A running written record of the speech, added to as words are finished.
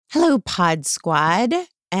Hello, Pod Squad,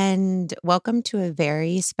 and welcome to a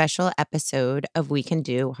very special episode of We Can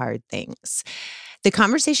Do Hard Things. The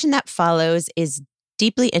conversation that follows is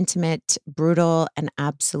deeply intimate, brutal, and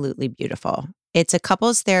absolutely beautiful. It's a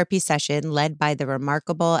couples therapy session led by the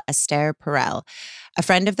remarkable Esther Perel, a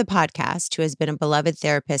friend of the podcast who has been a beloved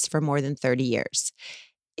therapist for more than 30 years.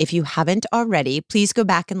 If you haven't already, please go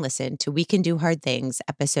back and listen to We Can Do Hard Things,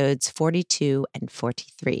 episodes 42 and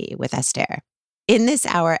 43 with Esther. In this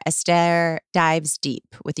hour, Esther dives deep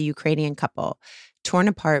with a Ukrainian couple torn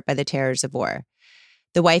apart by the terrors of war.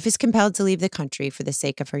 The wife is compelled to leave the country for the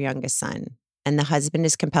sake of her youngest son, and the husband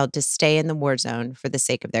is compelled to stay in the war zone for the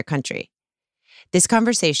sake of their country. This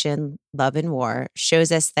conversation, Love and War,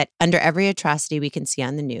 shows us that under every atrocity we can see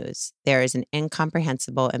on the news, there is an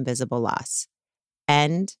incomprehensible, invisible loss.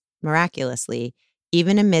 And, miraculously,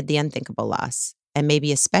 even amid the unthinkable loss, and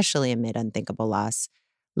maybe especially amid unthinkable loss,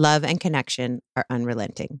 love and connection are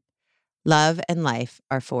unrelenting. Love and life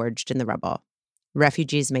are forged in the rubble.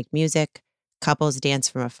 Refugees make music, couples dance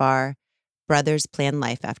from afar, brothers plan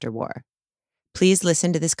life after war. Please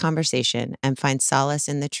listen to this conversation and find solace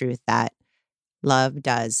in the truth that love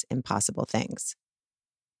does impossible things.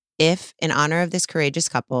 If, in honor of this courageous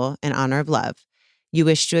couple, in honor of love, you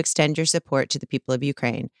wish to extend your support to the people of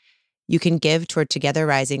Ukraine, you can give toward Together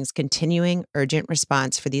Rising's continuing urgent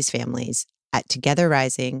response for these families at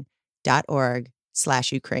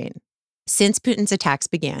togetherrising.org/Ukraine. Since Putin's attacks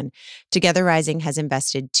began, Together Rising has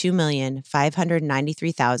invested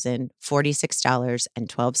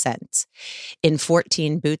 $2,593,046.12 in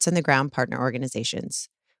 14 boots-on-the-ground partner organizations.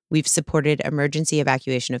 We've supported emergency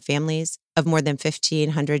evacuation of families, of more than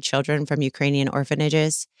 1,500 children from Ukrainian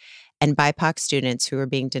orphanages, and BIPOC students who were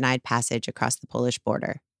being denied passage across the Polish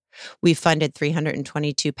border. We've funded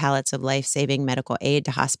 322 pallets of life-saving medical aid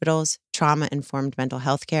to hospitals, trauma-informed mental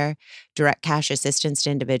health care, direct cash assistance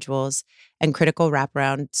to individuals, and critical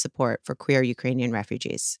wraparound support for queer Ukrainian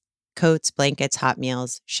refugees. Coats, blankets, hot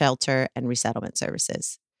meals, shelter, and resettlement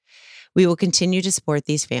services. We will continue to support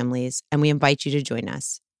these families, and we invite you to join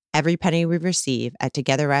us. Every penny we receive at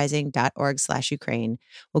togetherrising.org/Ukraine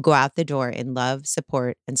will go out the door in love,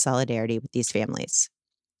 support, and solidarity with these families.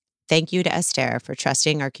 Thank you to Esther for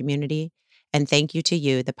trusting our community, and thank you to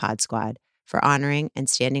you, the Pod Squad, for honoring and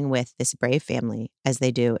standing with this brave family as they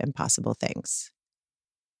do impossible things.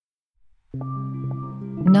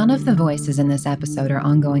 None of the voices in this episode are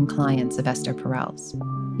ongoing clients of Esther Perel's.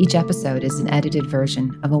 Each episode is an edited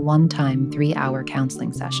version of a one-time 3-hour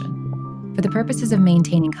counseling session. For the purposes of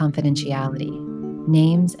maintaining confidentiality,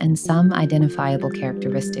 names and some identifiable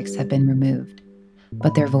characteristics have been removed,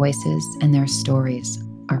 but their voices and their stories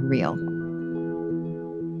are real.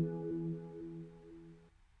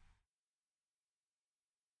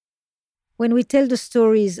 When we tell the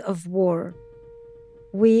stories of war,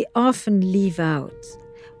 we often leave out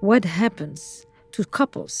what happens to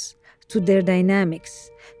couples, to their dynamics,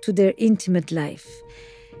 to their intimate life.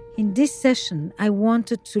 In this session, I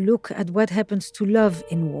wanted to look at what happens to love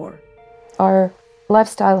in war. Our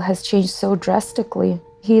lifestyle has changed so drastically.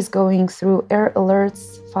 He's going through air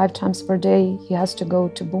alerts 5 times per day. He has to go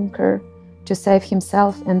to bunker to save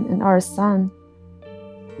himself and our son.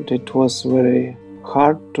 It was very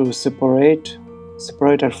hard to separate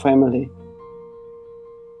our family.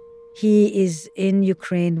 He is in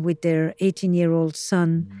Ukraine with their 18-year-old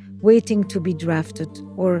son, waiting to be drafted,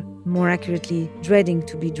 or more accurately, dreading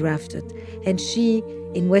to be drafted. And she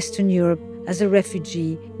in Western Europe as a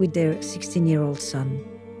refugee with their 16-year-old son.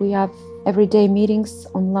 We have everyday meetings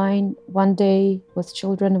online, one day with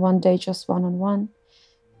children, one day just one-on-one.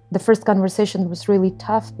 The first conversation was really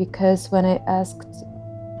tough because when I asked,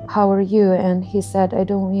 "How are you?" and he said, "I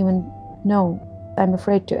don't even know." I'm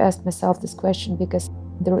afraid to ask myself this question because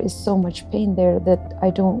there is so much pain there that I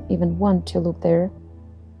don't even want to look there.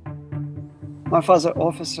 My father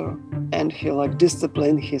officer, and he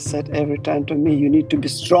discipline. He said every time to me, "You need to be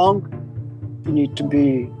strong. You need to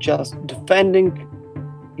be just defending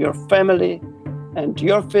your family and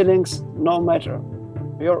your feelings, no matter.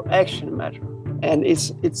 Your action matter." And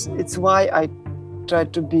it's why I try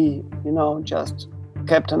to be, just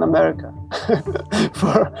Captain America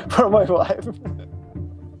for my wife.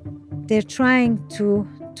 They're trying to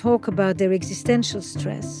talk about their existential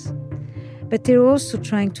stress, but they're also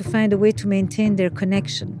trying to find a way to maintain their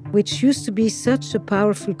connection, which used to be such a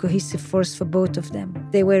powerful, cohesive force for both of them.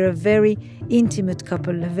 They were a very intimate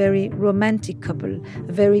couple, a very romantic couple,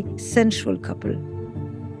 a very sensual couple.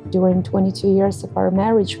 During 22 years of our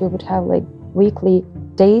marriage, we would have weekly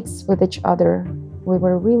dates with each other. We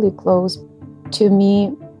were really close. To me,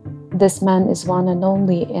 this man is one and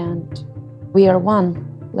only, and we are one,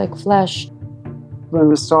 like flesh. when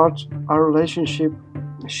we start our relationship,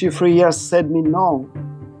 she 3 years said me no.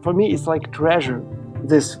 For me, it's like treasure,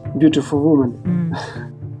 this beautiful woman.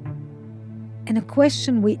 And a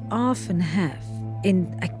question we often have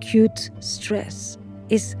in acute stress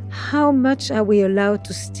is how much are we allowed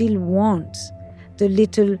to still want the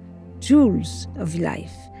little jewels of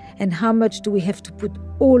life? And how much do we have to put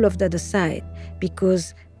all of that aside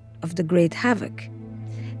because of the great havoc?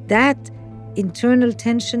 That internal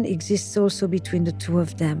tension exists also between the two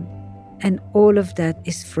of them. And all of that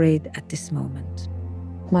is frayed at this moment.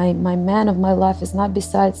 My man of my life is not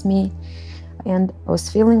besides me. And I was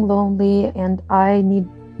feeling lonely, and I need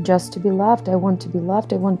just to be loved. I want to be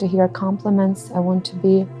loved. I want to hear compliments. I want to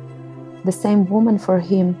be the same woman for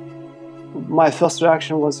him. My first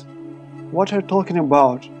reaction was, what are you talking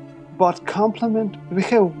about? About compliment? We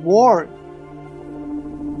have war.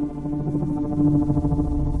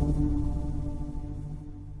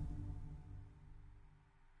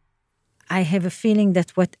 I have a feeling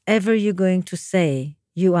that whatever you're going to say,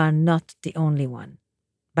 you are not the only one,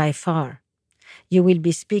 by far. You will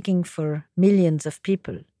be speaking for millions of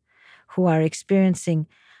people who are experiencing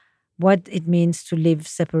what it means to live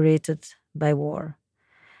separated by war.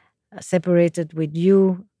 Separated with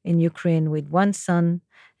you in Ukraine with one son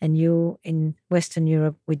and you in Western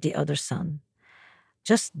Europe with the other son.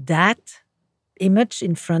 Just that image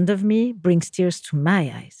in front of me brings tears to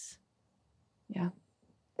my eyes. Yeah.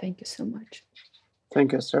 Thank you so much.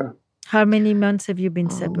 Thank you, sir. How many months have you been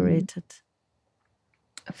separated?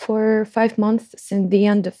 For 5 months, since the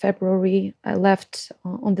end of February. I left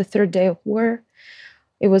on the 3rd day of war.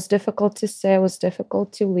 It was difficult to stay. It was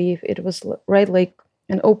difficult to leave. It was right like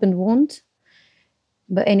an open wound.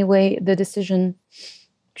 But anyway, the decision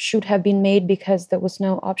should have been made because there was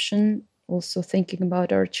no option. Also thinking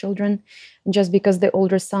about our children. And just because the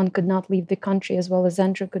older son could not leave the country, as well as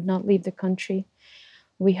Andrew could not leave the country,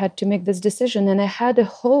 we had to make this decision. And I had a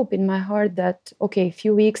hope in my heart that, okay, a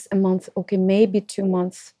few weeks, a month, okay, maybe 2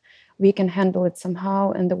 months, we can handle it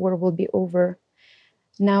somehow and the war will be over.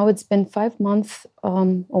 Now it's been 5 months,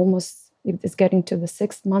 almost, it's getting to the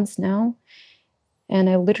 6th month now. And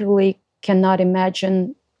I literally cannot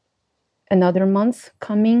imagine another month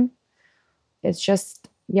coming. It's just,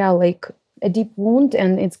 like a deep wound,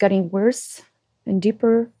 and it's getting worse and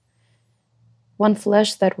deeper. One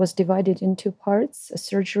flesh that was divided in 2 parts. A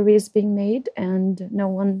surgery is being made, and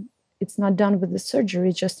it's not done with the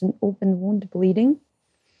surgery, just an open wound bleeding.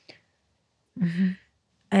 Mm-hmm.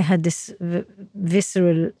 I had this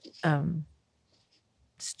visceral,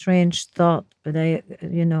 strange thought, but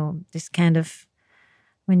this kind of,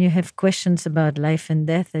 when you have questions about life and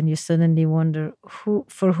death and you suddenly wonder,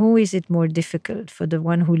 for who is it more difficult? For the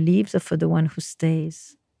one who leaves or for the one who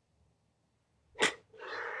stays?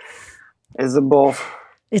 It's both.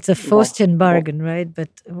 It's a Faustian bargain, right?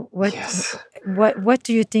 But Yes. What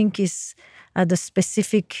do you think are the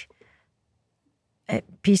specific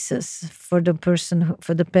pieces for the person,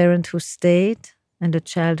 for the parent who stayed and the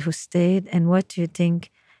child who stayed, and what do you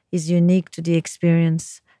think is unique to the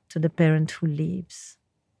experience to the parent who leaves?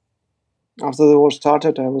 After the war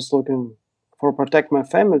started, I was looking for protect my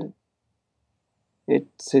family.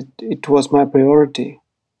 It was my priority,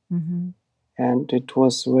 and it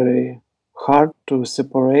was very hard to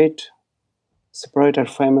separate our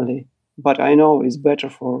family. But I know it's better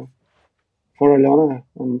for Alena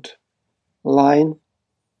and Line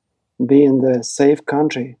be in the safe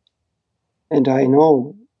country. And I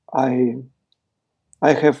know I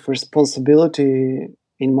have responsibility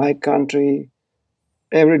in my country.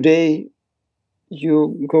 Every day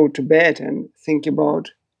you go to bed and think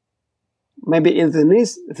about, maybe in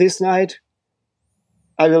this night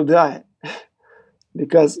I will die.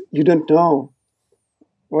 Because you don't know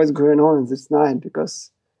what's going on in this night,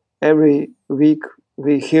 because every week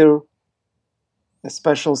we hear a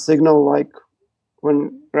special signal, like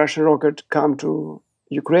when Russian rocket come to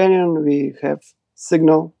Ukrainian, we have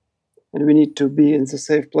signal and we need to be in the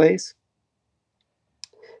safe place.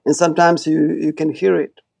 And sometimes you can hear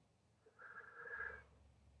it.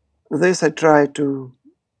 This I try to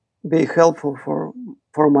be helpful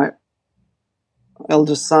for my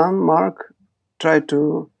eldest son, Mark, try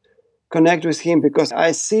to connect with him, because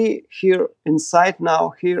I see here inside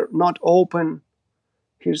now, here not open,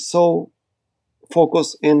 he's so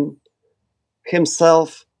focused in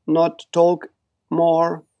himself, not talk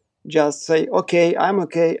more, just say, okay, I'm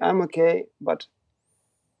okay. But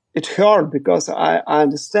it hurt because I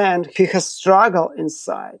understand he has struggle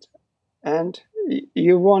inside and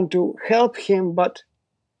you want to help him, but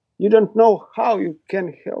you don't know how you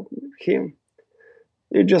can help him.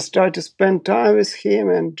 You just try to spend time with him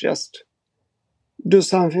and just do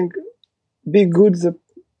something be good the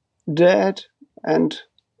dad, and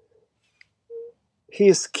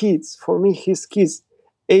his kids, for me, his kids,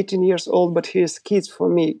 18 years old, but his kids, for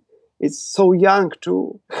me, it's so young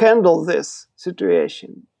to handle this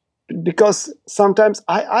situation, because sometimes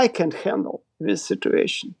I can't handle this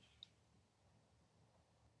situation.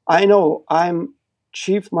 I know I'm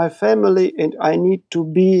chief my family and I need to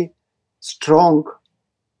be strong.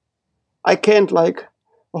 I can't like,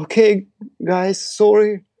 okay, guys,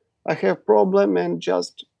 sorry, I have problem, and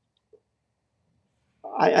just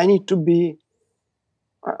I need to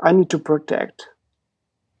protect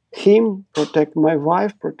him, protect my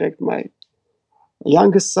wife, protect my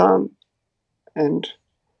youngest son. And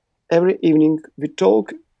every evening we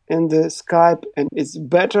talk in the Skype, and it's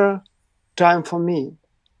better time for me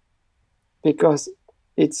because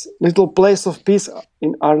it's little place of peace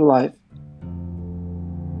in our life.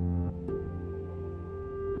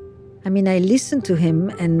 I mean, I listen to him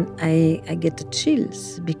and I get the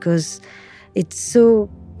chills because it's so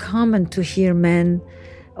common to hear men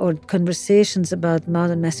or conversations about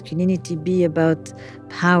modern masculinity be about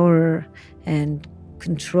power and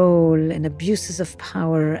control and abuses of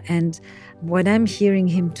power. And what I'm hearing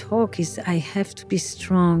him talk is I have to be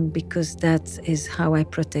strong because that is how I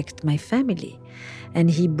protect my family. And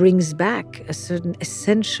he brings back a certain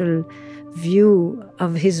essential view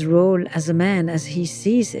of his role as a man as he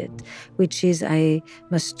sees it, which is I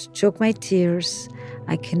must choke my tears,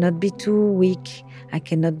 I cannot be too weak, I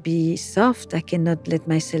cannot be soft, I cannot let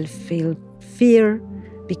myself feel fear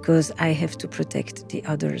because I have to protect the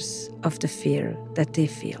others of the fear that they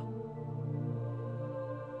feel.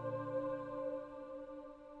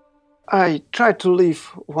 I try to live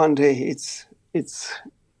one day. It's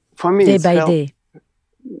for me Day it's by help. day.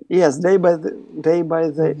 Yes, day by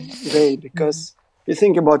day, because you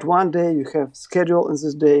think about one day, you have schedule in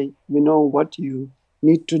this day, you know what you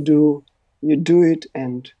need to do, you do it,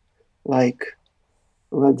 and like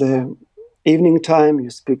when the evening time,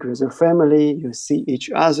 you speak with your family, you see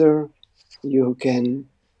each other, you can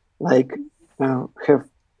like have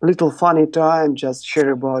little funny time, just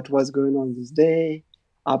share about what's going on this day,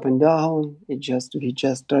 up and down. We just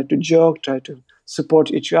try to joke, try to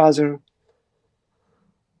support each other.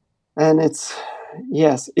 And it's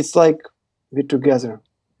like we're together.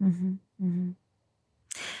 Mm-hmm, mm-hmm.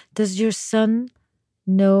 Does your son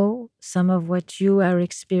know some of what you are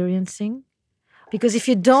experiencing? Because if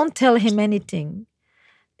you don't tell him anything,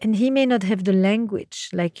 and he may not have the language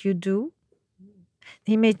like you do,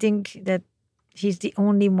 he may think that he's the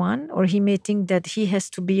only one, or he may think that he has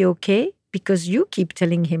to be okay because you keep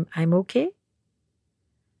telling him, I'm okay.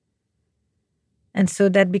 And so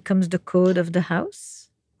that becomes the code of the house.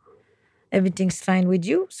 Everything's fine with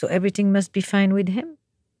you, so everything must be fine with him.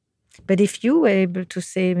 But if you were able to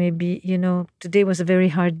say, maybe, today was a very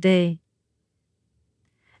hard day,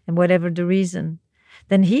 and whatever the reason,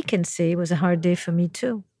 then he can say it was a hard day for me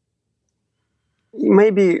too.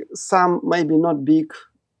 Maybe not big,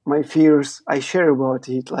 my fears, I share about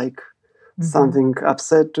it, like something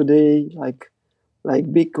upset today, like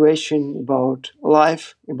big question about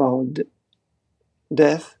life, about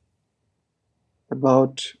death,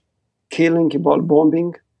 about killing, about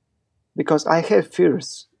bombing, because I have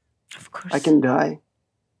fears. Of course. I can die,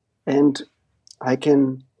 and I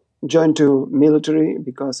can join to military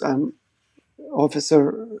because I'm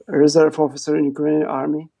reserve officer in Ukrainian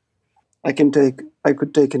army. I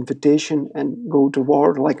could take invitation and go to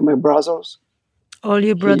war like my brothers. All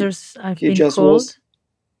your brothers have been just called?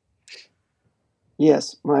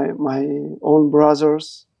 Yes, my own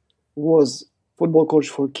brothers was football coach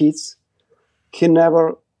for kids. He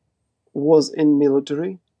never was in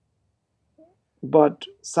military, but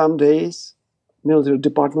some days military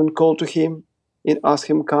department called to him and asked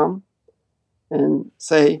him come and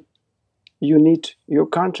say, you need your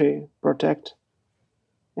country protect.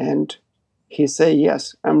 And he say,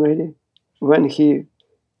 yes, I'm ready. When he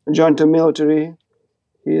joined the military,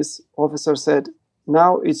 his officer said,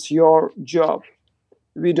 now it's your job.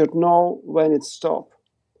 We don't know when it stop.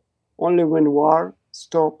 Only when war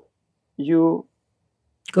stop, you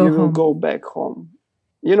will go back home.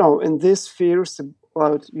 And these fears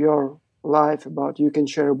about your life, about you can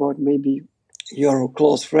share about maybe your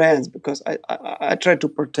close friends, because I try to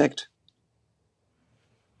protect.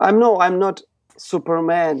 I'm not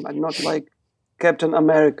Superman. I'm not like Captain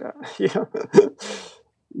America.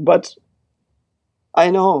 But I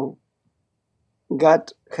know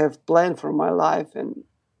God have plan for my life, and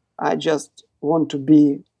I just want to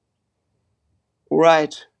be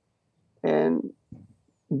right and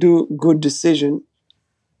do good decision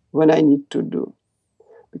when I need to do.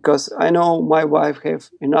 Because I know my wife have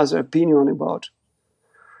another opinion about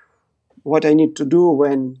what I need to do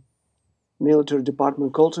when military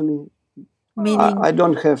department called to me. Meaning, I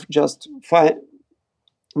don't have just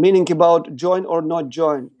meaning about join or not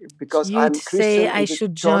join, because you'd I'm say Christian I in the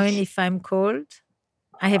should church. join if I'm called.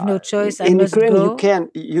 I have no choice. I In must Ukraine, go. you can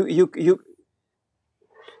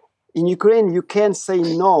in Ukraine you can say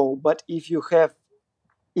no, but if you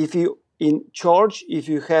in church, if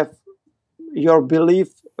you have your belief,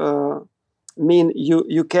 mean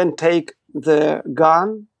you can take the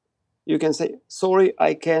gun, you can say sorry,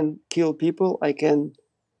 I can kill people, I can.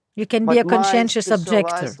 You can be But a conscientious my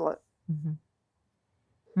objector. specialized, Mhm.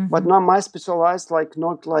 but Mhm. not my specialized, like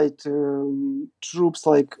not like troops,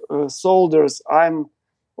 like soldiers. I'm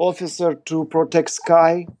officer to protect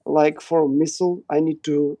sky, like for missile. I need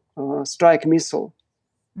to strike missile.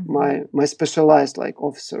 Mhm. My specialized like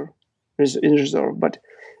officer in reserve. But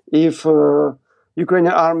if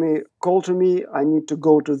Ukrainian army call to me, I need to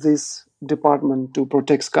go to this department to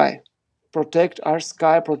protect sky, protect our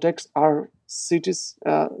sky, protect our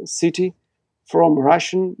city from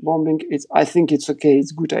Russian bombing. I think it's okay.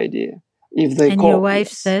 It's a good idea. If they And call, your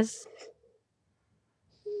wife yes. says,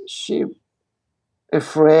 She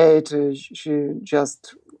afraid. She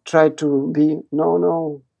just tried to be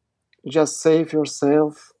no. Just save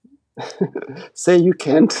yourself. Say you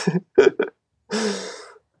can't.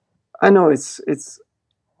 I know it's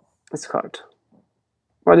hard.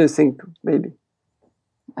 What do you think, baby?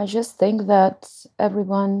 I just think that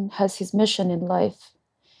everyone has his mission in life.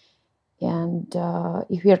 And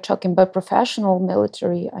if we are talking about professional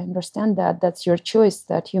military, I understand that that's your choice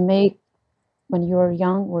that you make when you are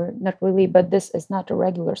young, or not really, but this is not a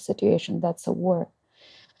regular situation. That's a war.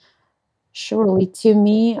 Surely, to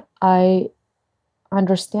me, I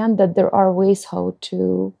understand that there are ways how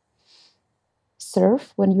to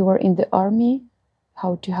serve when you are in the army,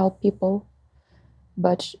 how to help people.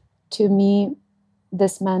 But to me,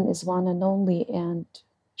 this man is one and only. And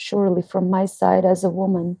surely, from my side as a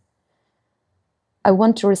woman, I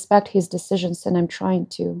want to respect his decisions, and I'm trying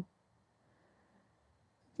to,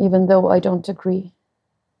 even though I don't agree.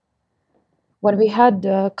 When we had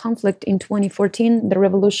the conflict in 2014, the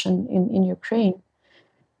revolution in Ukraine,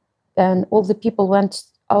 and all the people went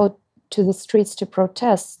out to the streets to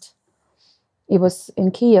protest. It was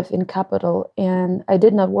in Kiev, in capital, and I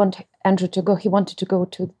did not want Andrew to go. He wanted to go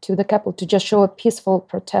to the capital to just show a peaceful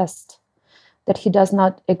protest that he does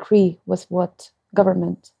not agree with what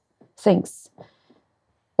government thinks.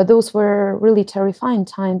 But those were really terrifying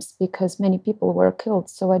times because many people were killed.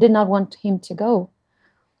 So I did not want him to go.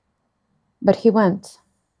 But he went.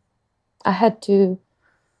 I had to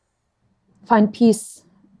find peace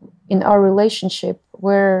in our relationship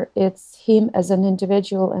where it's him as an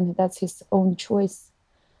individual and that's his own choice.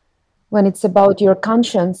 When it's about your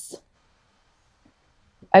conscience,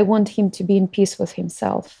 I want him to be in peace with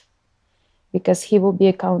himself because he will be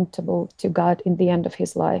accountable to God in the end of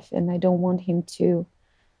his life. And I don't want him to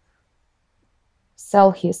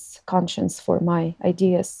sell his conscience for my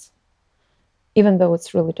ideas, even though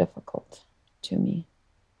it's really difficult to me.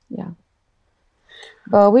 Yeah.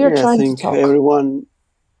 But we are trying to talk. I think everyone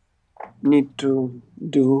need to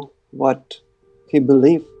do what he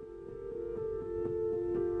believes.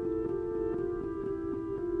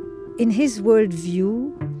 in his worldview,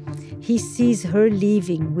 he sees her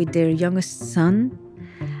leaving with their youngest son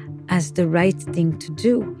as the right thing to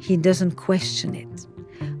do. He doesn't question it.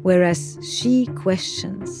 Whereas she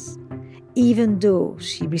questions, even though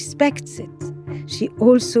she respects it, she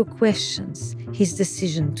also questions his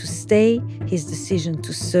decision to stay, his decision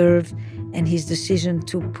to serve, and his decision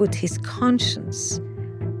to put his conscience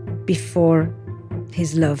before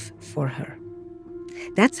his love for her.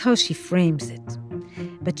 That's how she frames it.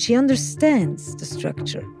 But she understands the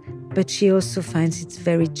structure, but she also finds it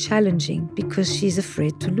very challenging because she's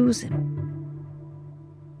afraid to lose him.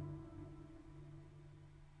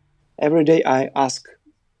 Every day I ask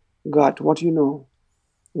God, what you know,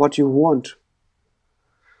 what you want,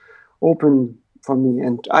 open for me.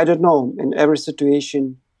 And I don't know, in every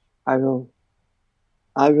situation, I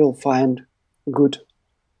will find good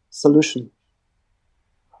solution.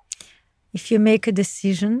 If you make a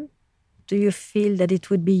decision, do you feel that it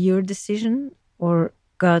would be your decision or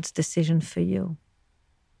God's decision for you?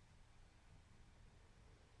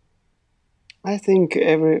 I think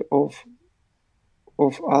every of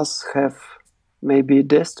us have maybe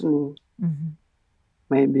destiny,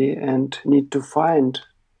 maybe, and need to find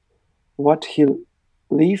what he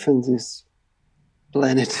live in this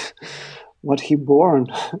planet, what he born.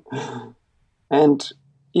 And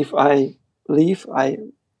if I leave, I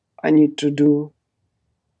need to do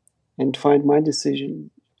and find my decision.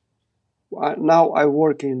 Now I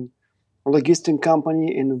work in a logistic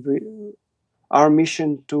company in our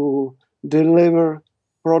mission to deliver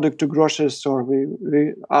product to grocery store.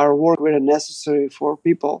 Our work very necessary for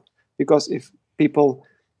people, because if people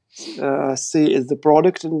see is the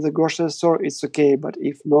product in the grocery store, it's okay. But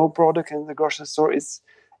if no product in the grocery store,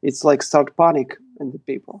 it's like start panic in the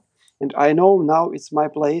people. And I know now it's my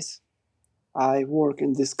place. I work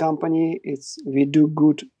in this company. We do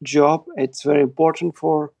good job. It's very important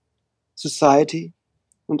for society,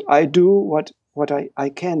 and I do what I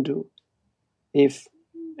can do. If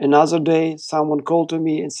another day someone called to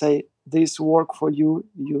me and say this work for you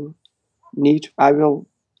need, I will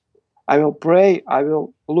pray. I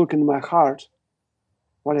will look in my heart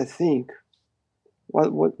what I think.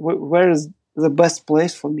 Where is the best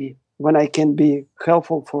place for me when I can be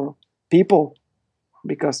helpful for people?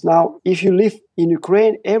 Because now, if you live in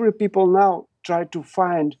Ukraine, every people now try to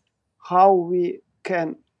find how we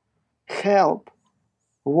can help,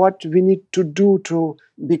 what we need to do to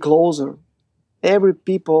be closer. Every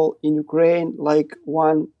people in Ukraine like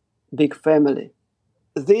one big family.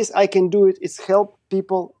 This I can do it. It's help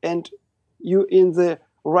people, and you in the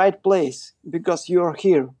right place because you are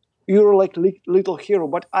here. You're like little hero.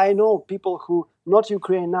 But I know people who not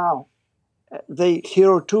Ukraine now. They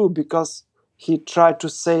hero too, because he tried to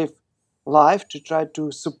save life, to try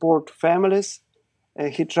to support families.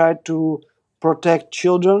 He tried to protect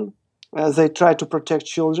children. They try to protect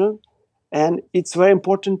children, and it's very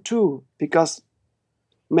important too, because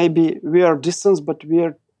maybe we are distant, but we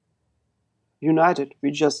are united.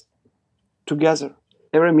 We just together.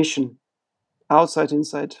 Every mission, outside,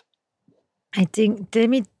 inside. I think, let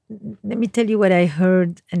me tell you what I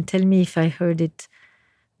heard and tell me if I heard it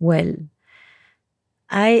well.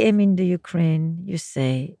 I am in the Ukraine, you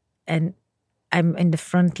say, and I'm in the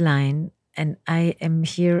front line, and I am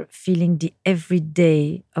here feeling the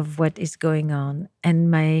everyday of what is going on.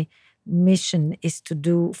 And my mission is to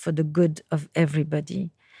do for the good of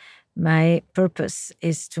everybody. My purpose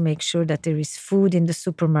is to make sure that there is food in the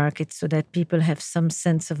supermarket so that people have some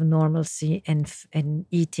sense of normalcy and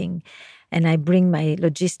eating. And I bring my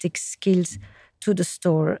logistics skills to the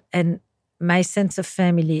store. And my sense of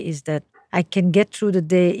family is that I can get through the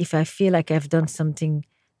day if I feel like I've done something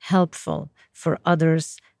helpful for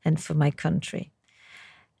others and for my country.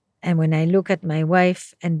 And when I look at my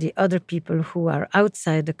wife and the other people who are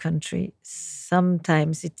outside the country,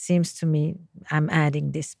 sometimes it seems to me, I'm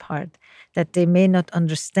adding this part, that they may not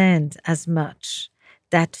understand as much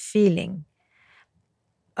that feeling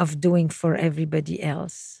of doing for everybody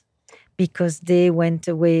else, because they went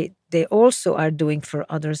away. They also are doing for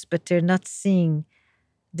others, but they're not seeing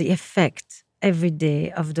the effect every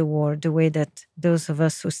day of the war the way that those of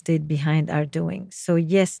us who stayed behind are doing. So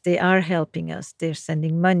yes, they are helping us. They're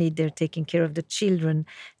sending money, they're taking care of the children,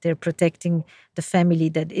 they're protecting the family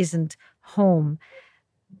that isn't home.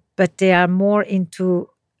 But they are more into,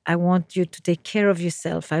 I want you to take care of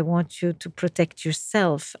yourself. I want you to protect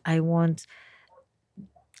yourself. And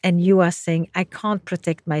you are saying, I can't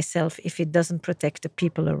protect myself if it doesn't protect the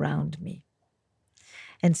people around me.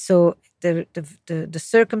 And so the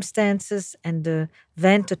circumstances and the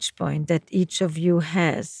vantage point that each of you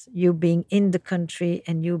has, you being in the country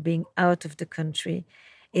and you being out of the country,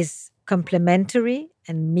 is complementary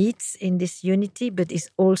and meets in this unity, but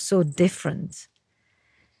is also different.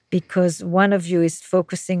 Because one of you is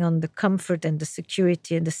focusing on the comfort and the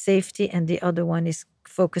security and the safety, and the other one is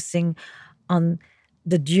focusing on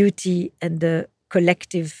the duty and the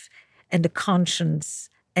collective and the conscience,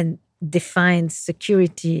 and defines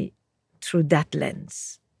security through that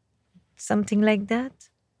lens. Something like that?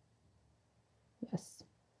 Yes.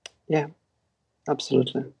 Yeah,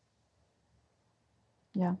 absolutely.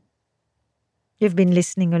 Yeah. You've been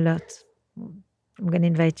listening a lot. I'm going to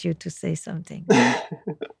invite you to say something.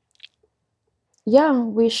 Yeah,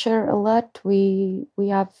 we share a lot. We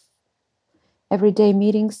have everyday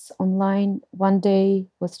meetings online, one day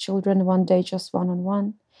with children, one day just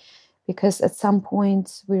one-on-one. Because at some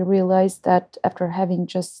point we realized that after having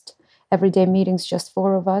just everyday meetings, just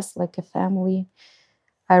four of us, like a family,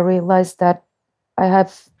 I realized that I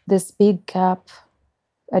have this big gap,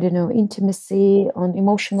 I don't know, intimacy on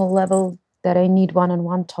emotional level, that I need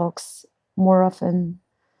one-on-one talks more often.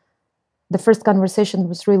 The first conversation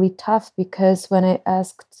was really tough because when I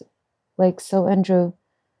asked, like, so Andrew,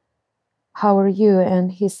 how are you?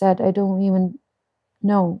 And he said, I don't even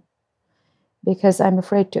know, because I'm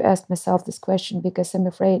afraid to ask myself this question, because I'm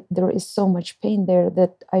afraid there is so much pain there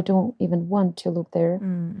that I don't even want to look there.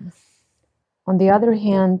 Mm. On the other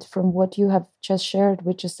hand, from what you have just shared,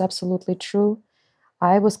 which is absolutely true,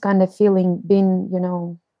 I was kind of feeling being,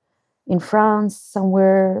 in France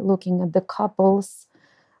somewhere, looking at the couples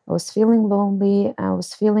I was feeling lonely. I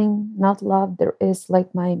was feeling not loved. There is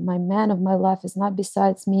like my man of my life is not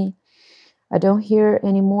besides me. I don't hear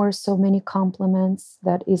anymore so many compliments.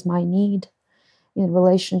 That is my need in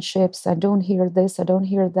relationships. I don't hear this, I don't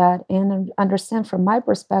hear that, and understand from my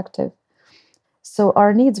perspective. So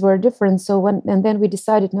our needs were different. And then we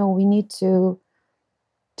decided, no, we need to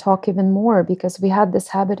talk even more, because we had this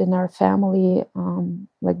habit in our family.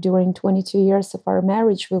 Like during 22 years of our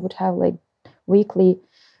marriage, we would have like weekly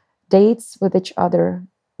dates with each other.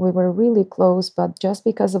 We were really close, but just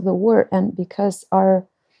because of the war and because our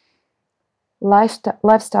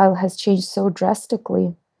lifestyle has changed so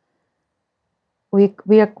drastically, we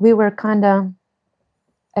were kind of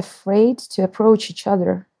afraid to approach each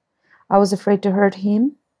other. I was afraid to hurt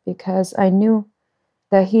him because I knew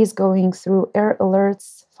that he's going through air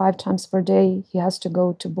alerts 5 times per day. He has to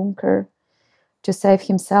go to bunker to save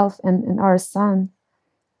himself and our son.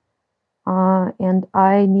 And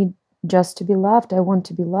I need just to be loved. I want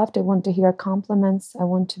to be loved. I want to hear compliments. I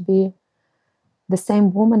want to be the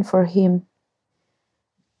same woman for him.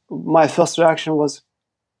 My first reaction was,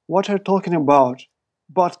 what are you talking about?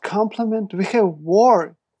 But compliment? We have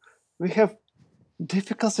war. We have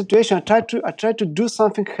difficult situation. I try to do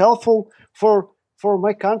something helpful for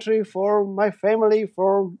my country, for my family,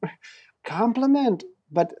 for compliment.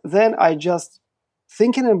 But then I just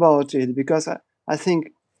thinking about it, because I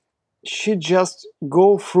think she just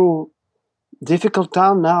go through difficult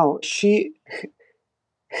time now. She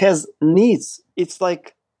has needs. It's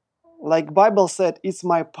like Bible said, it's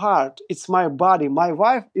my part, it's my body. My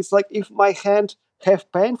wife, it's like if my hand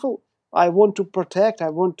have painful, I want to protect, I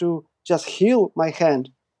want to just heal my hand.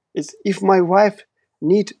 It's if my wife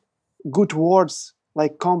need good words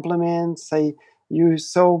like compliments, say you're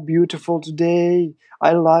so beautiful today,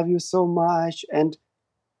 I love you so much, and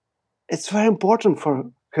it's very important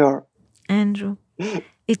for her. Andrew,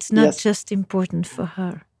 it's not Yes. just important for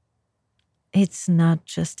her. It's not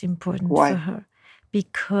just important Why? for her,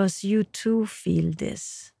 because you too feel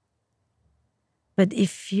this. But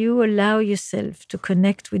if you allow yourself to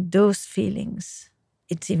connect with those feelings,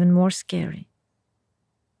 it's even more scary.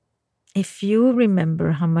 If you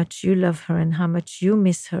remember how much you love her and how much you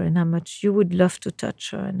miss her and how much you would love to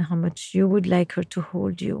touch her and how much you would like her to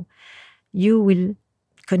hold you, you will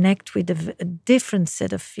connect with a different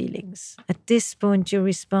set of feelings. At this point, you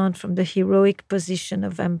respond from the heroic position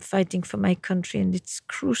of I'm fighting for my country and it's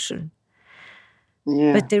crucial.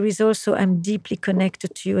 Yeah. But there is also, I'm deeply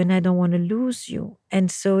connected to you and I don't want to lose you.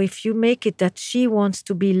 And so if you make it that she wants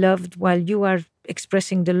to be loved while you are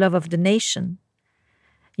expressing the love of the nation,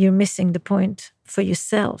 you're missing the point for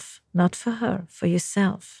yourself, not for her, for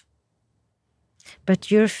yourself. But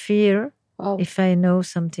your fear, if I know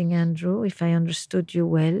something, Andrew, if I understood you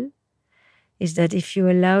well, is that if you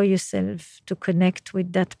allow yourself to connect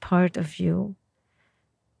with that part of you,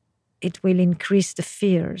 it will increase the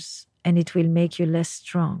fears and it will make you less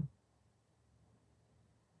strong.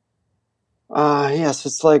 Yes,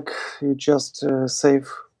 it's like you just save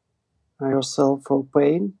yourself from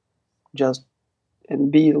pain, just and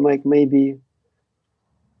be like maybe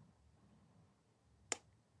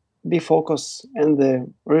be focused on the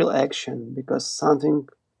real action, because something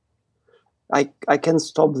I can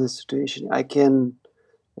stop this situation. I can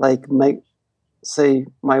like say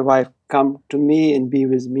my wife come to me and be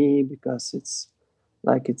with me, because it's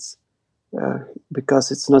like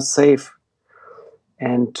because it's not safe,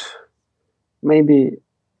 and maybe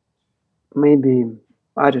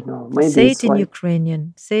I don't know. Maybe say it's it in like,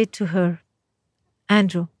 Ukrainian. Say it to her,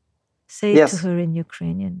 Andrew. Say it to her in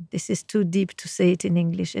Ukrainian. This is too deep to say it in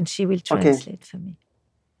English, and she will translate for me.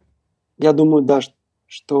 Я думаю, да,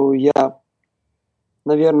 что я,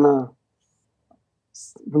 наверное,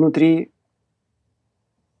 внутри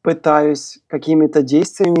пытаюсь какими-то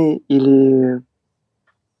действиями или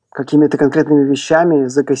какими-то конкретными вещами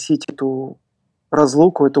загасить эту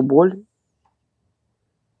разлуку, эту боль.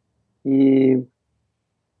 И,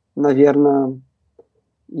 наверное,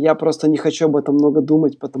 я просто не хочу об этом много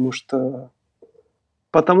думать, потому что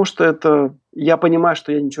это я понимаю,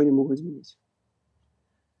 что я ничего не могу изменить.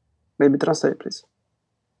 Maybe translate, please.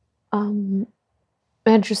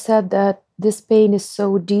 Andrew said that this pain is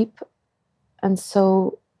so deep and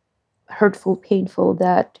so hurtful, painful,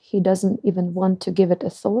 that he doesn't even want to give it a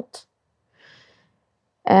thought.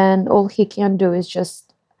 And all he can do is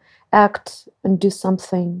just act and do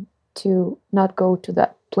something to not go to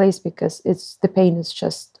that place, because the pain is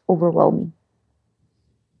just overwhelming.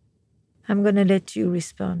 I'm going to let you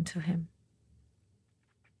respond to him.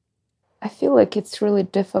 I feel like it's really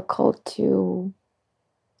difficult to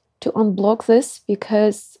unblock this,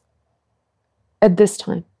 because at this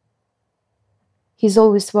time, He's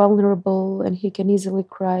always vulnerable and he can easily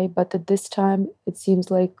cry, but at this time it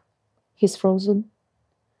seems like he's frozen.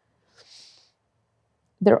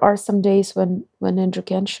 There are some days when Andrew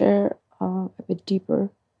can share a bit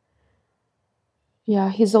deeper.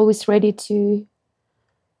 Yeah, he's always ready to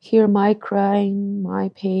hear my crying, my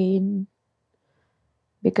pain,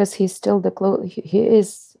 because he's still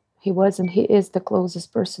he was and he is the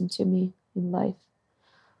closest person to me in life.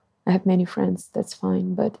 I have many friends, that's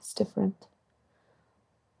fine, but it's different.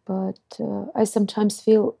 But I sometimes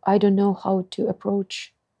feel I don't know how to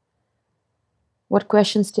approach, what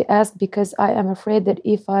questions to ask, because I am afraid that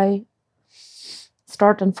if I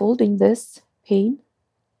start unfolding this pain,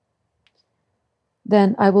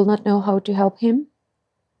 then I will not know how to help him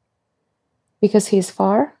because he is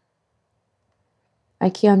far. I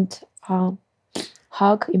can't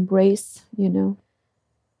hug, embrace,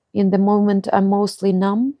 In the moment, I'm mostly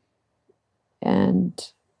numb and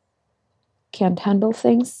can't handle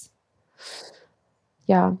things.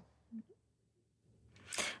 Yeah.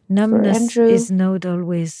 Numbness is not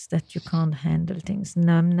always that you can't handle things.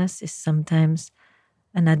 Numbness is sometimes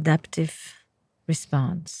an adaptive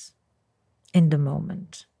response in the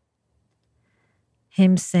moment.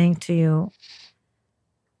 Him saying to you,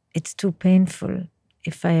 it's too painful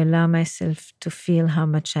if I allow myself to feel how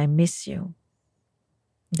much I miss you.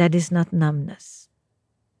 That is not numbness.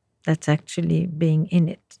 That's actually being in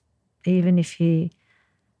it. Even if he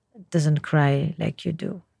doesn't cry like you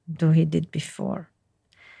do, though he did before.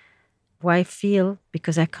 Why feel?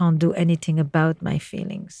 Because I can't do anything about my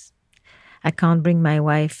feelings. I can't bring my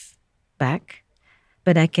wife back,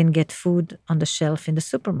 but I can get food on the shelf in the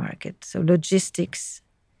supermarket. So logistics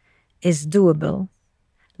is doable.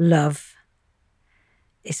 Love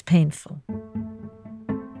is painful.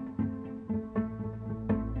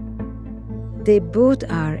 They both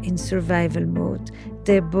are in survival mode.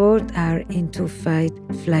 They both are into fight,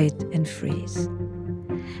 flight, and freeze.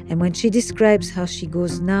 And when she describes how she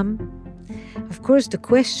goes numb, of course the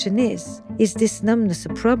question is this numbness a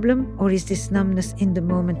problem, or is this numbness in the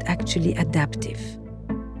moment actually adaptive?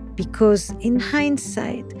 Because in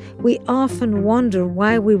hindsight, we often wonder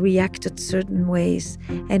why we reacted certain ways,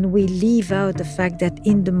 and we leave out the fact that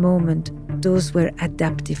in the moment, those were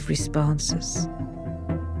adaptive responses.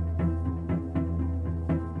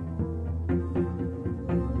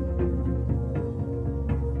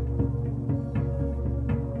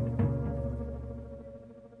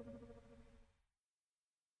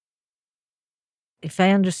 If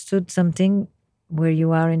I understood something, where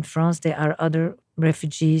you are in France, there are other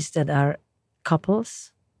refugees that are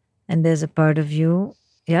couples, and there's a part of you.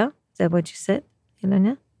 Yeah? Is that what you said,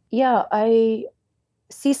 Ilona? Yeah, I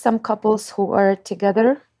see some couples who are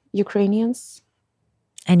together, Ukrainians.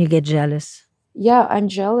 And you get jealous. Yeah, I'm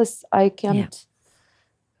jealous. I can't,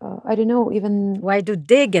 I don't know, even... Why do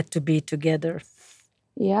they get to be together?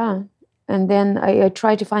 Yeah. And then I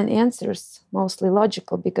try to find answers, mostly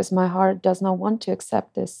logical, because my heart does not want to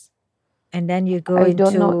accept this. And then you go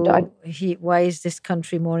why is this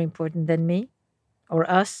country more important than me or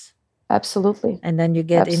us? Absolutely. And then you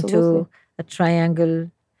get into a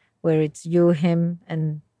triangle where it's you, him,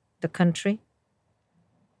 and the country?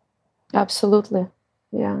 Absolutely,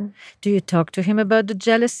 yeah. Do you talk to him about the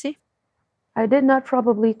jealousy? I did not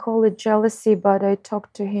probably call it jealousy, but I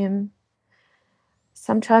talked to him.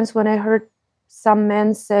 Sometimes when I heard some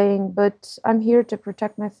men saying, but I'm here to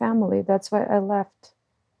protect my family, that's why I left.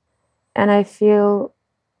 And I feel,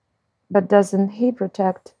 but doesn't he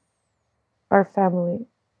protect our family?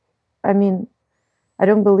 I mean, I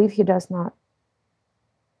don't believe he does not.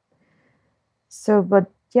 So, but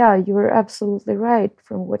yeah, you were absolutely right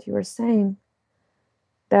from what you were saying,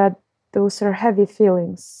 that those are heavy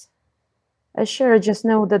feelings. I just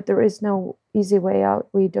know that there is no easy way out.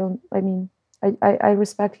 I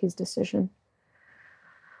respect his decision.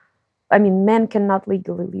 I mean, men cannot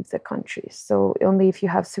legally leave the country. So only if you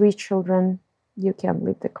have 3 children, you can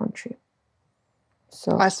leave the country.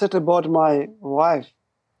 So I said about my wife,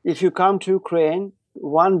 if you come to Ukraine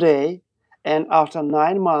one day and after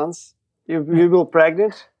 9 months, you will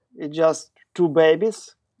pregnant, it's just 2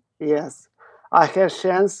 babies, yes, I have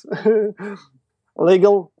chance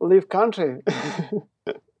legal leave country.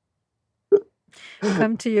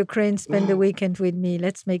 Come to Ukraine, spend the weekend with me.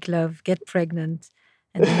 Let's make love, get pregnant,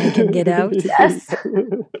 and then I can get out. Yes.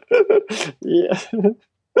 Yeah.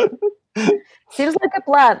 Seems like a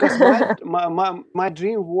plan. my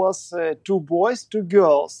dream was 2 boys, 2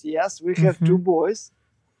 girls. Yes, we have 2 boys.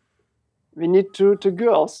 We need 2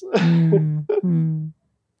 girls.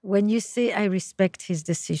 When you say I respect his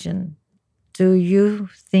decision, do you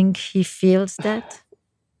think he feels that?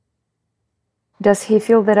 Does he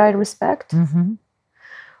feel that I respect? Mm-hmm.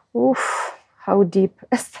 Oof, how deep.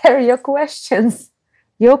 Esther, your questions.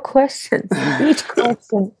 Each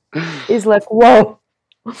question is like, whoa.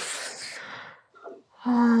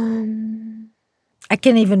 I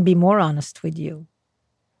can even be more honest with you.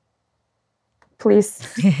 Please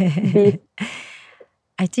be.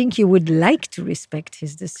 I think you would like to respect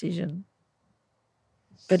his decision,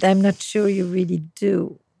 but I'm not sure you really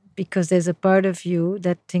do, because there's a part of you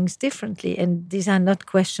that thinks differently. And these are not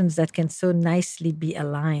questions that can so nicely be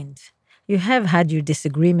aligned. You have had your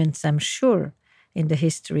disagreements, I'm sure, in the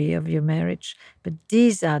history of your marriage, but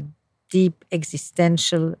these are deep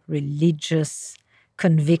existential, religious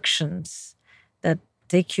convictions that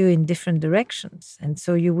take you in different directions. And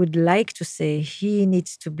so you would like to say he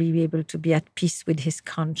needs to be able to be at peace with his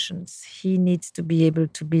conscience. He needs to be able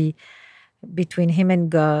to be between him and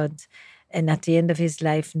God, and at the end of his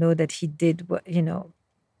life know that he did what,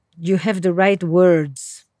 you have the right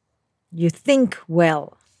words. You think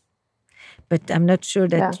well, but I'm not sure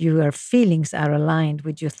that your feelings are aligned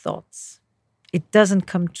with your thoughts. It doesn't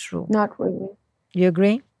come true. Not really. You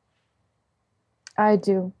agree? I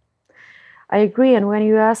do. I agree. And when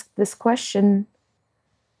you asked this question,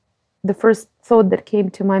 the first thought that came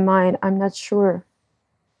to my mind, I'm not sure.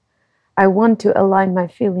 I want to align my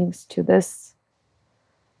feelings to this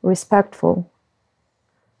respectful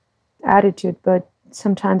attitude, but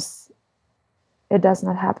sometimes it does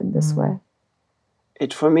not happen this way.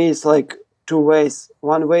 It for me is like two ways.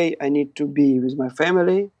 One way I need to be with my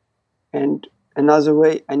family, and another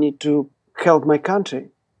way I need to help my country.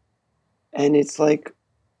 And it's like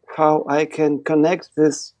how I can connect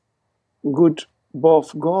this good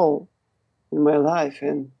both goal in my life,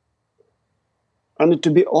 and I need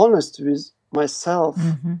to be honest with myself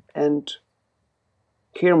and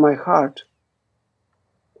hear my heart.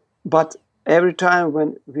 But every time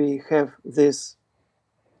when we have this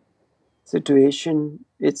situation,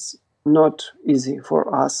 it's not easy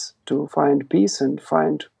for us to find peace and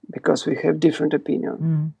because we have different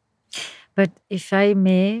opinion. But if I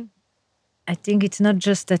may, I think it's not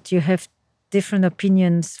just that you have different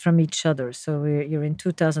opinions from each other. So you're in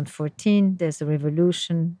 2014, there's a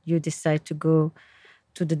revolution, you decide to go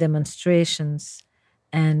to the demonstrations,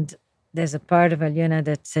 and there's a part of Alyona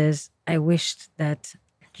that says, I wished that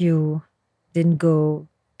you didn't go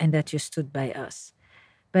and that you stood by us.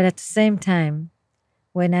 But at the same time,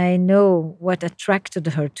 when I know what attracted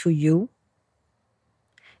her to you,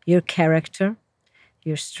 your character,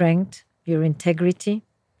 your strength, your integrity,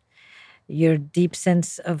 your deep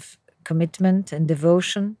sense of commitment and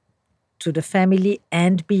devotion to the family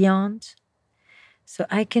and beyond. So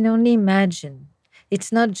I can only imagine.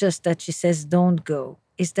 It's not just that she says, don't go.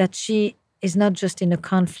 It's that she is not just in a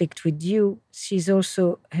conflict with you, she's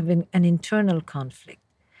also having an internal conflict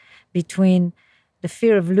between the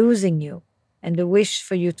fear of losing you and the wish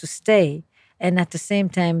for you to stay, and at the same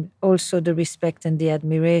time, also the respect and the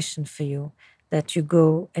admiration for you that you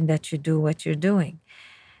go and that you do what you're doing.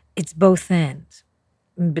 It's both ends,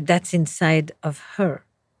 but that's inside of her.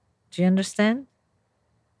 Do you understand?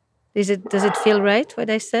 Does it feel right,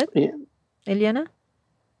 what I said, Alyona?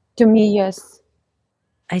 To me, yes.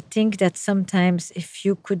 I think that sometimes if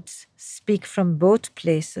you could speak from both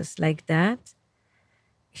places like that,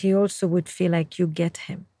 he also would feel like you get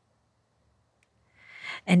him.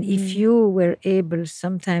 And if you were able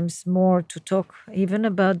sometimes more to talk even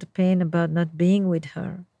about the pain about not being with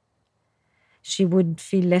her, she would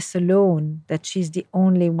feel less alone, that she's the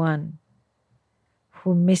only one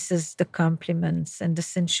who misses the compliments and the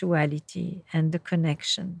sensuality and the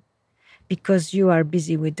connection because you are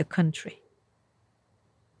busy with the country.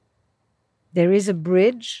 There is a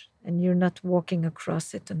bridge and you're not walking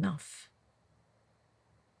across it enough.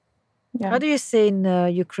 Yeah. How do you say in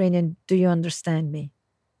Ukrainian, do you understand me?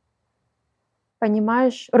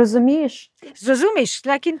 Понимаешь? Розумієш? Розумієш,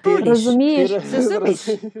 like in Polish. Розумієш? Розумієш.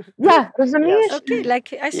 Yeah, розумієш? Okay,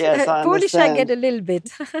 like I Polish I get a little bit.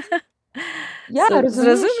 Yeah, so,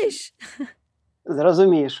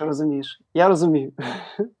 розумієш? Розумієш. Я розумію.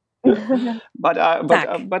 But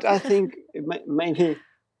I think maybe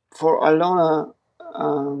for Alyona,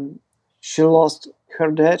 she lost her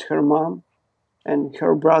dad, her mom, and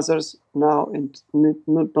her brothers now in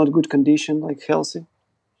not good condition, like healthy.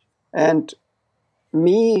 And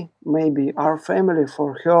me, maybe our family, for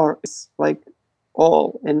her, is like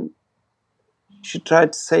all, and she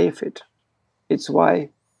tried to save it. It's why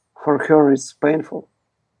for her it's painful.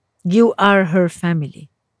 You are her family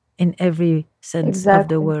in every sense of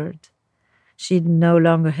the word. She no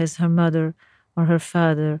longer has her mother or her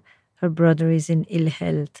father. Her brother is in ill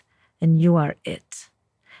health, and you are it.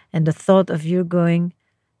 And the thought of you going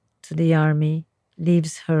to the army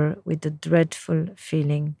leaves her with the dreadful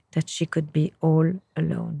feeling that she could be all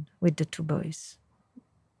alone with the two boys.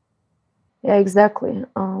 Yeah, exactly.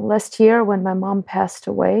 Last year, when my mom passed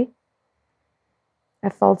away, I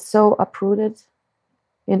felt so uprooted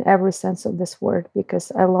in every sense of this word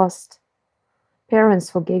because I lost parents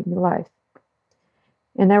who gave me life.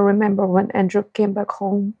 And I remember when Andrew came back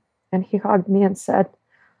home and he hugged me and said,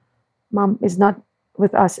 Mom is not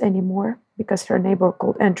with us anymore, because her neighbor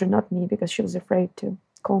called Andrew, not me, because she was afraid to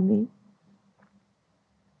call me.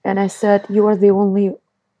 And I said, you are the only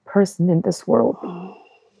person in this world.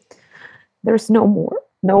 There's no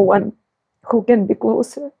one who can be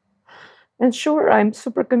closer. And sure, I'm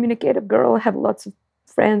super communicative girl. I have lots of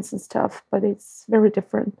friends and stuff, but it's very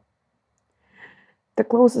different. The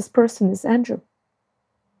closest person is Andrew.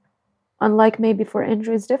 Unlike maybe for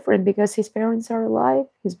Andrew, it's different because his parents are alive.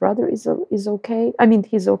 His brother is okay. I mean,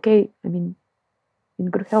 he's okay. I mean,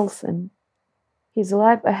 in good health, and he's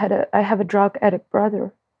alive. I have a drug addict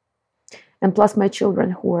brother, and plus my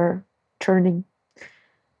children who are turning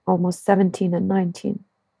almost 17 and 19,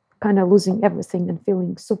 kind of losing everything and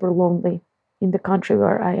feeling super lonely in the country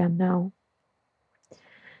where I am now.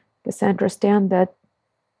 Because I understand that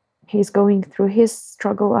he's going through his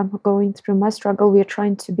struggle, I'm going through my struggle. We are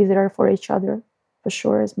trying to be there for each other, for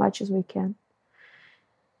sure, as much as we can.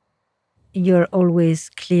 You're always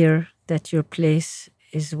clear that your place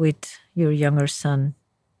is with your younger son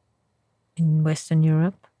in Western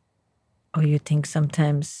Europe? Or you think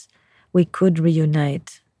sometimes we could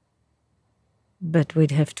reunite, but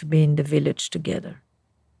we'd have to be in the village together?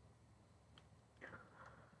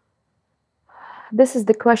 This is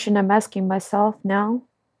the question I'm asking myself now,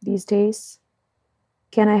 these days.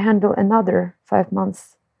 Can I handle another 5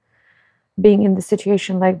 months being in the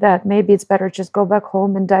situation like that? Maybe it's better just go back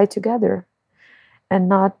home and die together and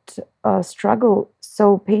not struggle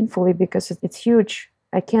so painfully, because it's huge.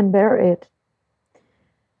 I can't bear it.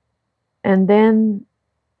 And then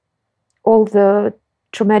all the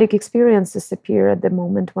traumatic experiences appear at the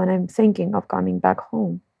moment when I'm thinking of coming back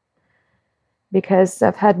home. Because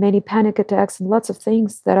I've had many panic attacks and lots of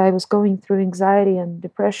things that I was going through, anxiety and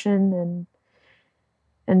depression.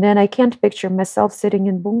 And then I can't picture myself sitting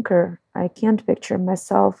in bunker. I can't picture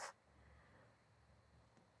myself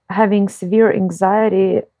having severe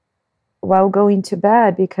anxiety while going to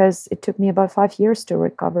bed, because it took me about 5 years to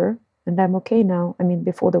recover. And I'm okay now. I mean,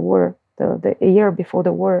 before the war, a year before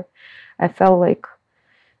the war, I felt like,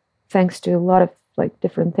 thanks to a lot of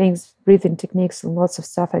different things, breathing techniques and lots of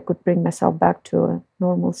stuff, I could bring myself back to a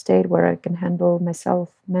normal state where I can handle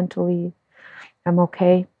myself mentally. I'm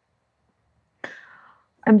okay.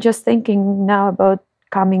 I'm just thinking now about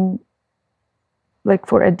coming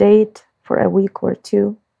for a date for a week or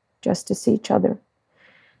two, just to see each other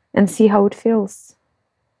and see how it feels.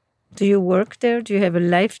 Do you work there? Do you have a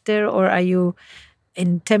life there? Or are you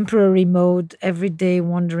in temporary mode every day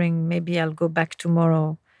wondering, maybe I'll go back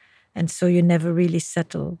tomorrow? And so you never really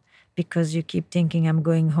settle because you keep thinking, I'm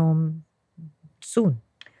going home soon.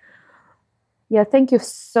 Yeah, thank you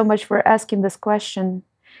so much for asking this question,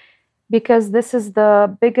 because this is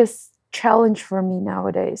the biggest challenge for me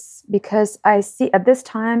nowadays. Because I see at this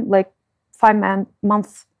time, 5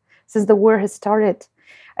 months since the war has started,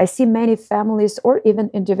 I see many families or even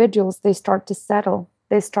individuals, they start to settle.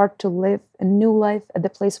 They start to live a new life at the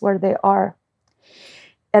place where they are.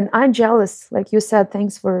 And I'm jealous, like you said,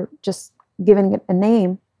 thanks for just giving it a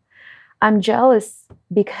name. I'm jealous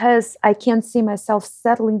because I can't see myself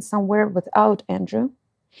settling somewhere without Andrew.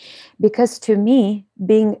 Because to me,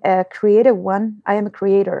 being a creative one, I am a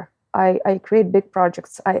creator. I create big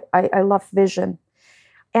projects. I love vision.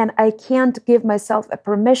 And I can't give myself a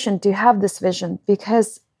permission to have this vision,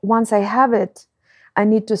 because once I have it, I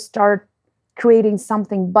need to start creating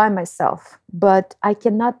something by myself, but I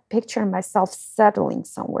cannot picture myself settling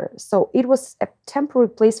somewhere. So it was a temporary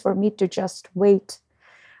place for me to just wait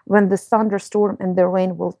when the thunderstorm and the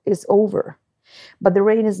rain is over. But the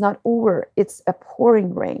rain is not over. It's a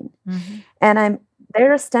pouring rain. Mm-hmm. And I'm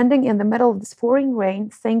there standing in the middle of this pouring rain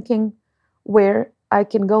thinking where I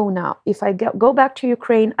can go now. If I go back to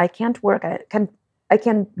Ukraine, I can't work. I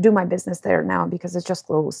can do my business there now because it's just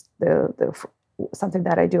closed. The something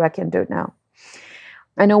that I do, I can do it now.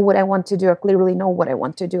 I know what I want to do. I clearly know what I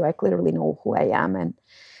want to do. I clearly know who I am and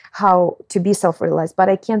how to be self-realized. But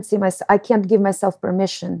I can't give myself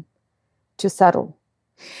permission to settle.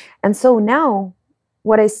 And so now,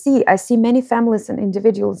 what I see many families and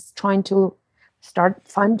individuals trying to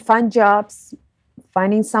find jobs,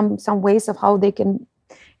 finding some ways of how they can,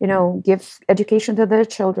 give education to their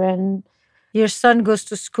children. Your son goes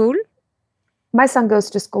to school? My son goes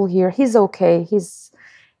to school here. He's okay.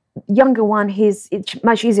 younger one, it's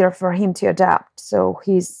much easier for him to adapt. So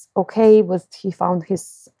he's okay with, he found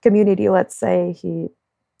his community, let's say.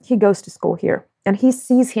 He goes to school here and he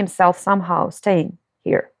sees himself somehow staying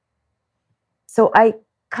here. So I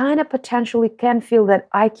kind of potentially can feel that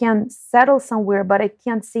I can settle somewhere, but I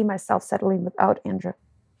can't see myself settling without Andrew.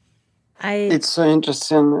 It's so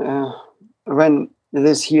interesting. When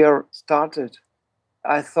this year started,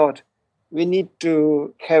 I thought we need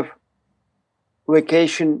to have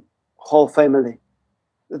vacation whole family.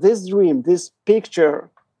 This dream, this picture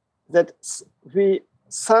that we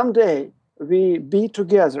someday we be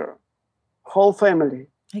together, whole family.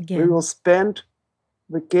 Again. We will spend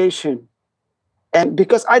vacation. And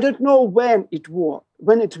because I don't know when it will,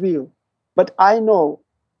 but I know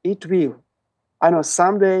it will. I know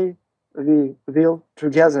someday we will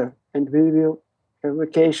together and we will have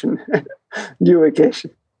vacation, new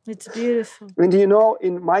vacation. It's beautiful. And you know,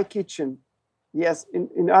 in my kitchen, yes,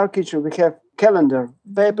 in our kitchen, we have calendar,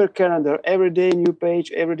 paper calendar, every day new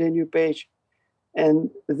page. And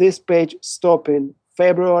this page stop in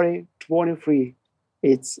February 23.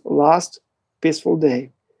 It's last peaceful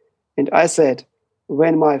day. And I said,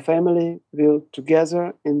 when my family will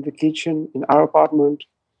together in the kitchen, in our apartment,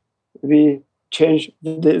 we change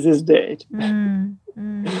this date.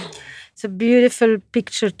 It's a beautiful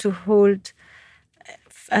picture to hold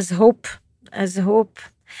as hope.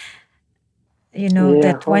 You know,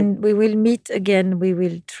 that hope. When we will meet again, we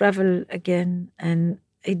will travel again. And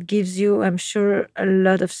it gives you, I'm sure, a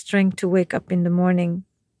lot of strength to wake up in the morning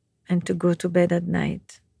and to go to bed at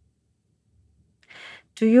night.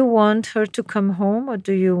 Do you want her to come home or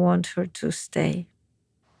do you want her to stay?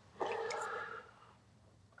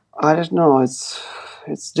 I don't know. It's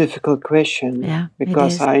a difficult question. Yeah,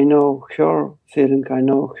 because I know her feeling, I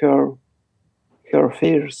know her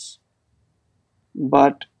fears.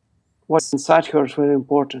 But what's inside her is very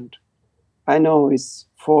important. I know it's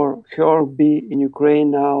for her be in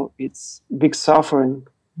Ukraine now, it's big suffering.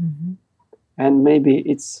 Mm-hmm. And maybe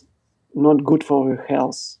it's not good for her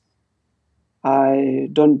health. I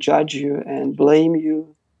don't judge you and blame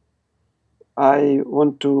you. I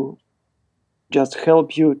want to just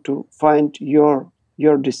help you to find your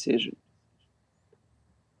decision.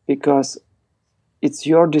 Because it's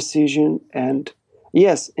your decision. And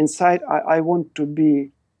yes, inside I want to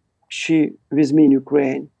be she with me in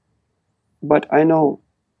Ukraine. But I know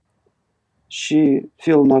she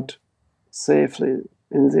feel not safely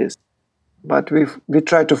in this. But we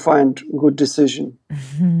try to find good decision.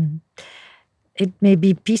 Mm-hmm. It may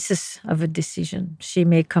be pieces of a decision. She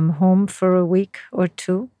may come home for a week or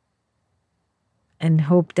two and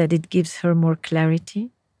hope that it gives her more clarity.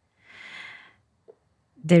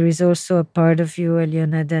 There is also a part of you,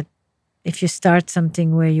 Alyona, that if you start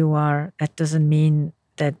something where you are, that doesn't mean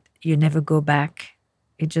that you never go back.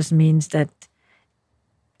 It just means that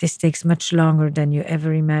this takes much longer than you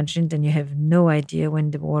ever imagined, and you have no idea when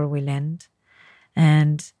the war will end.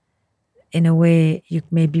 And in a way, you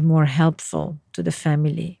may be more helpful to the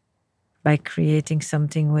family by creating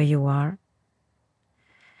something where you are.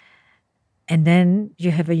 And then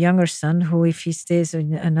you have a younger son who, if he stays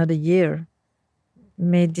another year,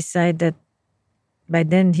 may decide that by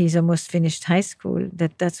then he's almost finished high school,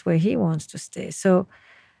 that's where he wants to stay. So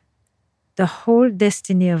the whole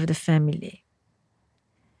destiny of the family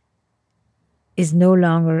is no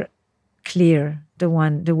longer clear, the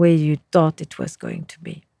way you thought it was going to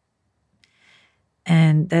be.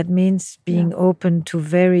 And that means being open to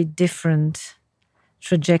very different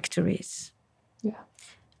trajectories. Yeah.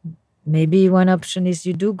 Maybe one option is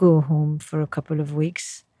you do go home for a couple of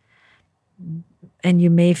weeks and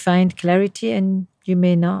you may find clarity and you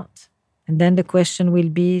may not. And then the question will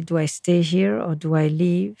be, do I stay here or do I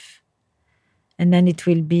leave? And then it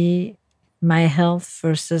will be my health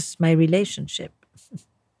versus my relationship.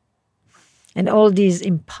 And all these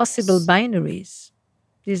impossible binaries.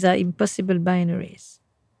 These are impossible binaries.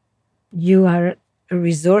 You are a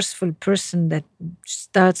resourceful person that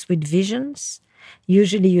starts with visions.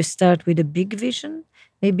 Usually you start with a big vision.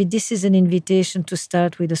 Maybe this is an invitation to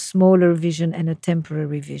start with a smaller vision and a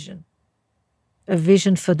temporary vision. A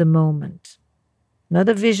vision for the moment, not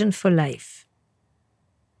a vision for life.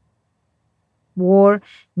 War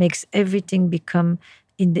makes everything become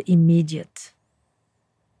in the immediate.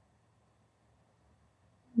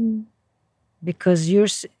 Because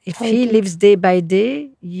if he lives day by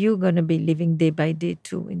day, you're going to be living day by day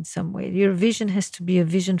too in some way. Your vision has to be a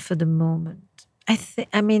vision for the moment. I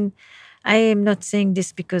am not saying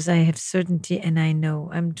this because I have certainty and I know.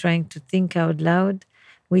 I'm trying to think out loud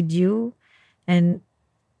with you and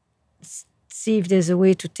see if there's a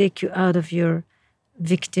way to take you out of your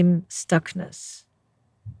victim stuckness.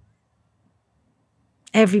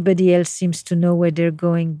 Everybody else seems to know where they're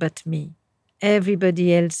going but me.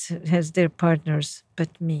 Everybody else has their partners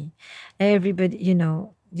but me. Everybody,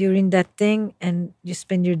 you're in that thing and you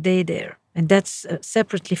spend your day there. And that's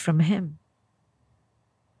separately from him.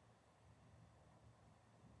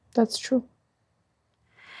 That's true.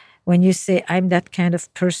 When you say, I'm that kind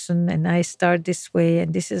of person and I start this way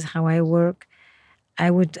and this is how I work,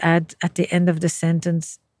 I would add at the end of the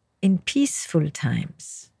sentence, in peaceful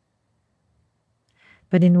times.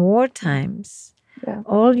 But in war times,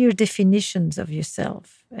 all your definitions of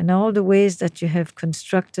yourself and all the ways that you have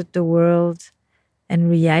constructed the world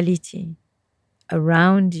and reality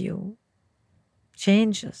around you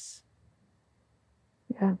changes.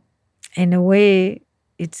 Yeah. In a way,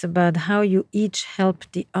 it's about how you each help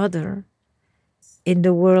the other in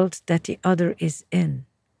the world that the other is in.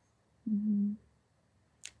 Mm-hmm.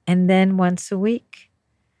 And then once a week,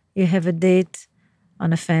 you have a date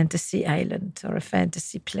on a fantasy island or a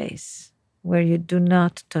fantasy place where you do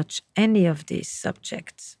not touch any of these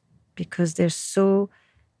subjects because they're so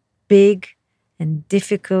big and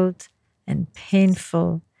difficult and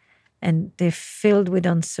painful and they're filled with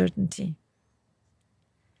uncertainty.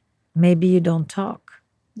 Maybe you don't talk.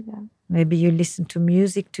 Yeah. Maybe you listen to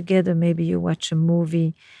music together. Maybe you watch a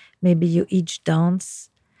movie. Maybe you each dance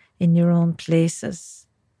in your own places,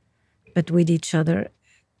 but with each other.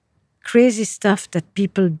 Crazy stuff that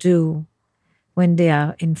people do when they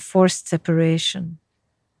are in forced separation.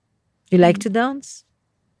 You like to dance?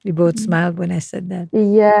 We both smiled when I said that.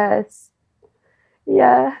 Yes.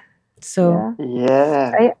 Yeah. So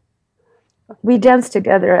Yeah. We danced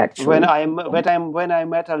together actually. When I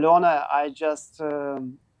met Alona, I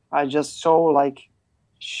just saw like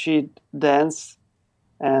she danced,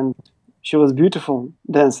 and she was beautiful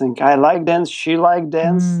dancing. I like dance. She liked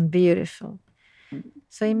dance. Beautiful.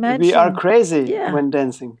 So imagine we are crazy when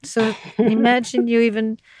dancing. So imagine you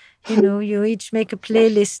even, you each make a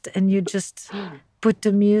playlist and you just put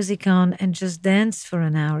the music on and just dance for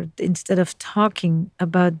an hour instead of talking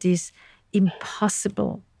about these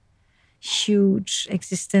impossible, huge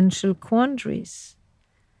existential quandaries.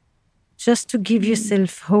 Just to give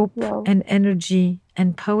yourself hope and energy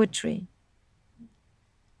and poetry.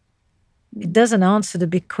 It doesn't answer the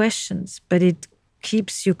big questions, but it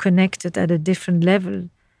keeps you connected at a different level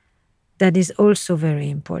that is also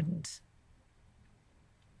very important.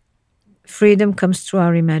 Freedom comes through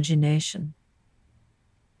our imagination,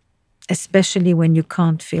 especially when you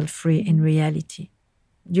can't feel free in reality.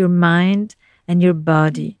 Your mind and your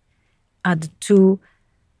body are the two,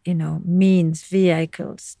 means,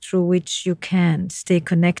 vehicles through which you can stay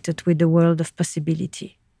connected with the world of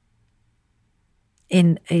possibility.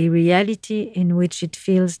 In a reality in which it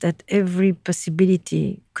feels that every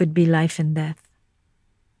possibility could be life and death.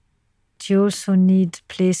 You also need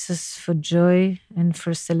places for joy and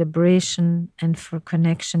for celebration and for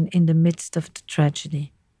connection in the midst of the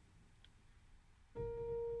tragedy.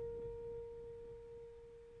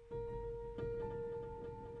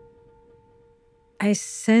 I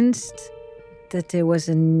sensed that there was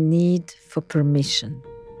a need for permission.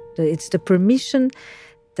 It's the permission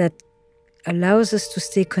that allows us to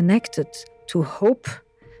stay connected to hope,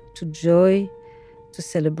 to joy, to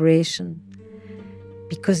celebration.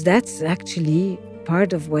 Because that's actually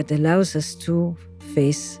part of what allows us to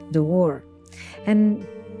face the war. And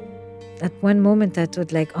at one moment I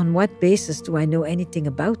thought, on what basis do I know anything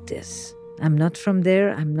about this? I'm not from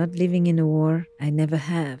there, I'm not living in a war, I never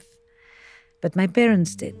have. But my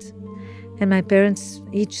parents did. And my parents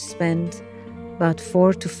each spent about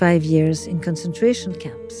 4 to 5 years in concentration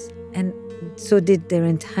camps. And so did their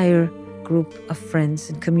entire group of friends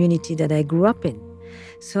and community that I grew up in.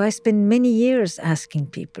 So I spent many years asking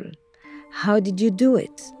people, how did you do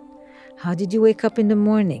it? How did you wake up in the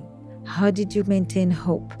morning? How did you maintain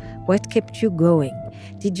hope? What kept you going?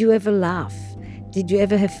 Did you ever laugh? Did you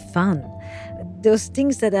ever have fun? Those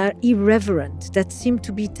things that are irreverent, that seem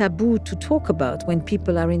to be taboo to talk about when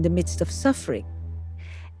people are in the midst of suffering.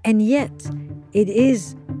 And yet, it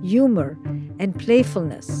is humor and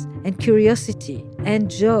playfulness and curiosity and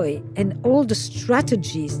joy and all the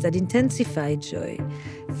strategies that intensify joy,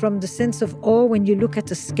 from the sense of awe when you look at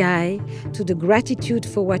the sky, to the gratitude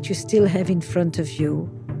for what you still have in front of you,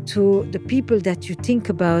 to the people that you think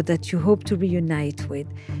about, that you hope to reunite with.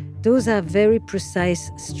 Those are very precise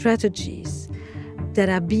strategies that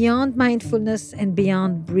are beyond mindfulness and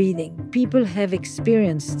beyond breathing. People have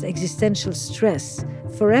experienced existential stress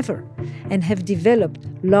forever and have developed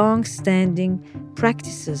long-standing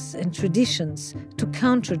practices and traditions to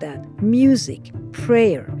counter that. Music,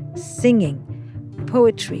 prayer, singing,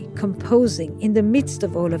 poetry, composing, in the midst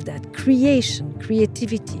of all of that, creation,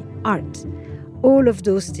 creativity, art. All of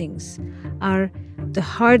those things are the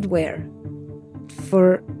hardware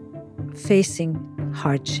for facing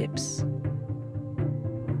hardships.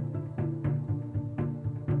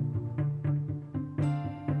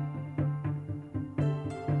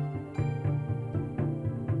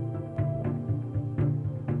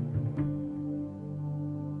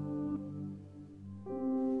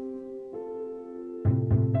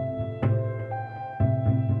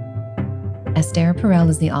 Esther Perel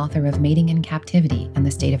is the author of Mating in Captivity and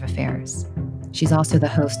the State of Affairs. She's also the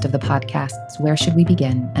host of the podcasts Where Should We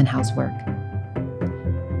Begin and How's Work.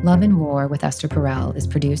 Love and War with Esther Perel is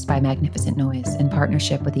produced by Magnificent Noise in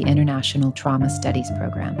partnership with the International Trauma Studies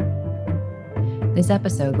Program. This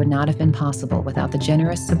episode would not have been possible without the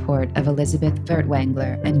generous support of Elizabeth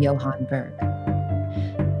Furtwängler and Johan Berg.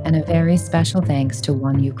 And a very special thanks to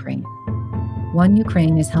One Ukraine. One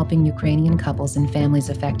Ukraine is helping Ukrainian couples and families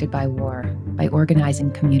affected by war by organizing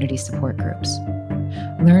community support groups.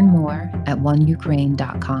 Learn more at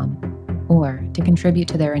oneukraine.com, or to contribute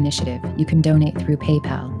to their initiative, you can donate through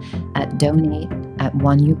PayPal at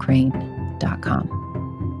donate@oneukraine.com.